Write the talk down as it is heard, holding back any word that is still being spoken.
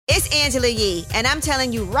It's Angela Yee, and I'm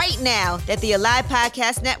telling you right now that the Alive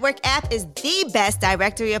Podcast Network app is the best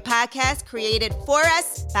directory of podcasts created for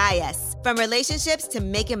us, by us. From relationships to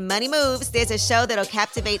making money moves, there's a show that'll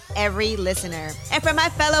captivate every listener. And for my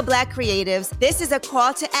fellow Black creatives, this is a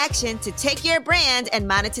call to action to take your brand and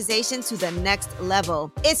monetization to the next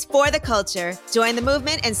level. It's for the culture. Join the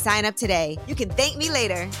movement and sign up today. You can thank me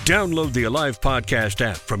later. Download the Alive Podcast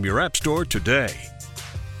app from your app store today.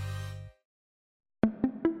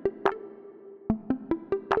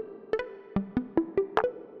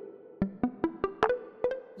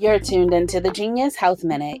 You're tuned into the Genius Health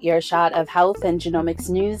Minute, your shot of health and genomics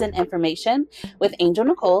news and information with Angel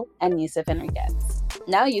Nicole and Yusuf Enriquez.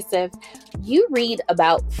 Now, Yusuf, you read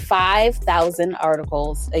about 5,000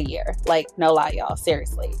 articles a year. Like, no lie, y'all,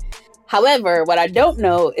 seriously. However, what I don't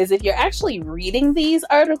know is if you're actually reading these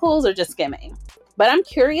articles or just skimming. But I'm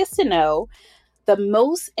curious to know the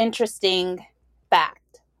most interesting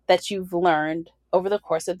fact that you've learned over the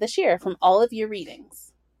course of this year from all of your readings.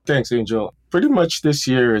 Thanks, Angel. Pretty much this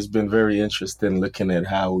year has been very interesting looking at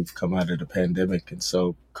how we've come out of the pandemic. And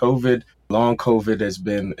so long COVID has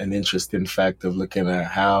been an interesting fact of looking at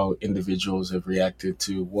how individuals have reacted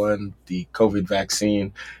to, one, the COVID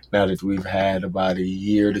vaccine, now that we've had about a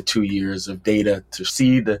year to 2 years of data to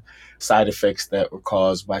see the side effects that were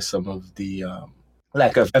caused by some of the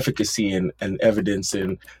lack of efficacy and evidence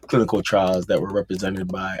in clinical trials that were represented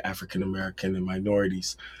by African American and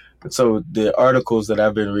minorities. And so the articles that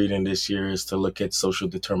I've been reading this year is to look at social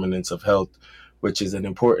determinants of health, which is an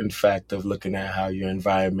important fact of looking at how your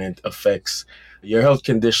environment affects your health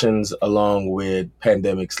conditions along with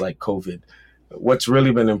pandemics like COVID. What's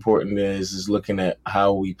really been important is looking at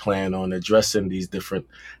how we plan on addressing these different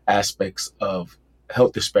aspects of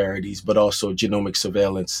health disparities, but also genomic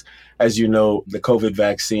surveillance. As you know, the COVID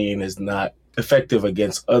vaccine is not effective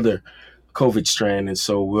against other COVID strand. And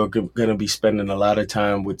so we're going to be spending a lot of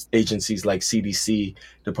time with agencies like CDC,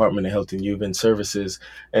 Department of Health and Human Services,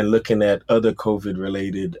 and looking at other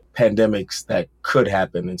COVID-related pandemics that could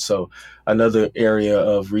happen. And so another area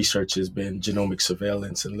of research has been genomic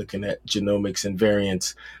surveillance and looking at genomics and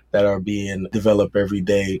variants that are being developed every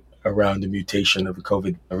day around the mutation of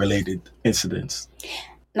COVID-related incidents.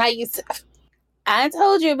 Now, I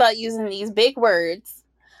told you about using these big words,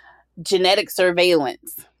 genetic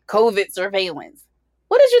surveillance. COVID surveillance.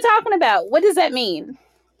 What is you talking about? What does that mean?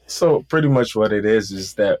 So pretty much what it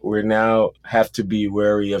is that we now have to be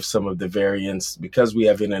wary of some of the variants because we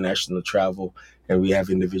have international travel and we have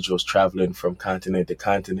individuals traveling from continent to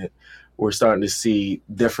continent. We're starting to see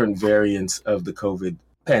different variants of the COVID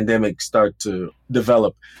pandemic start to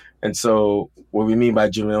develop. And so what we mean by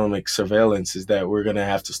genomic surveillance is that we're going to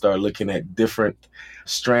have to start looking at different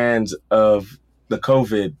strands of the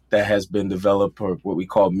COVID that has been developed, or what we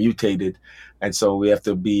call mutated. And so we have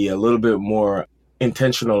to be a little bit more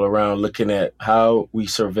intentional around looking at how we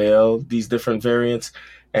surveil these different variants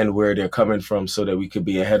and where they're coming from so that we could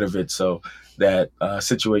be ahead of it. So that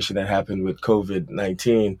situation that happened with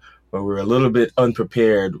COVID-19, where we're a little bit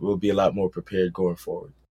unprepared, we'll be a lot more prepared going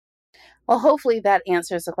forward. Well, hopefully that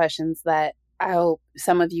answers the questions that I hope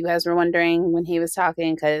some of you guys were wondering when he was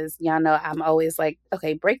talking, because y'all know I'm always like,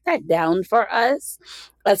 okay, break that down for us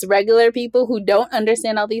regular people who don't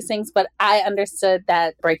understand all these things. But I understood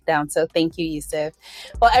that breakdown. So thank you, Yusuf.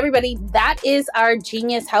 Well, everybody, that is our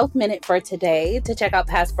Genius Health Minute for today. To check out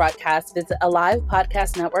past broadcasts, visit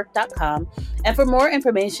AlivePodcastNetwork.com. And for more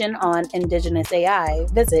information on Indigenous AI,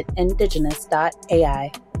 visit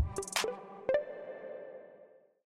indigenous.ai.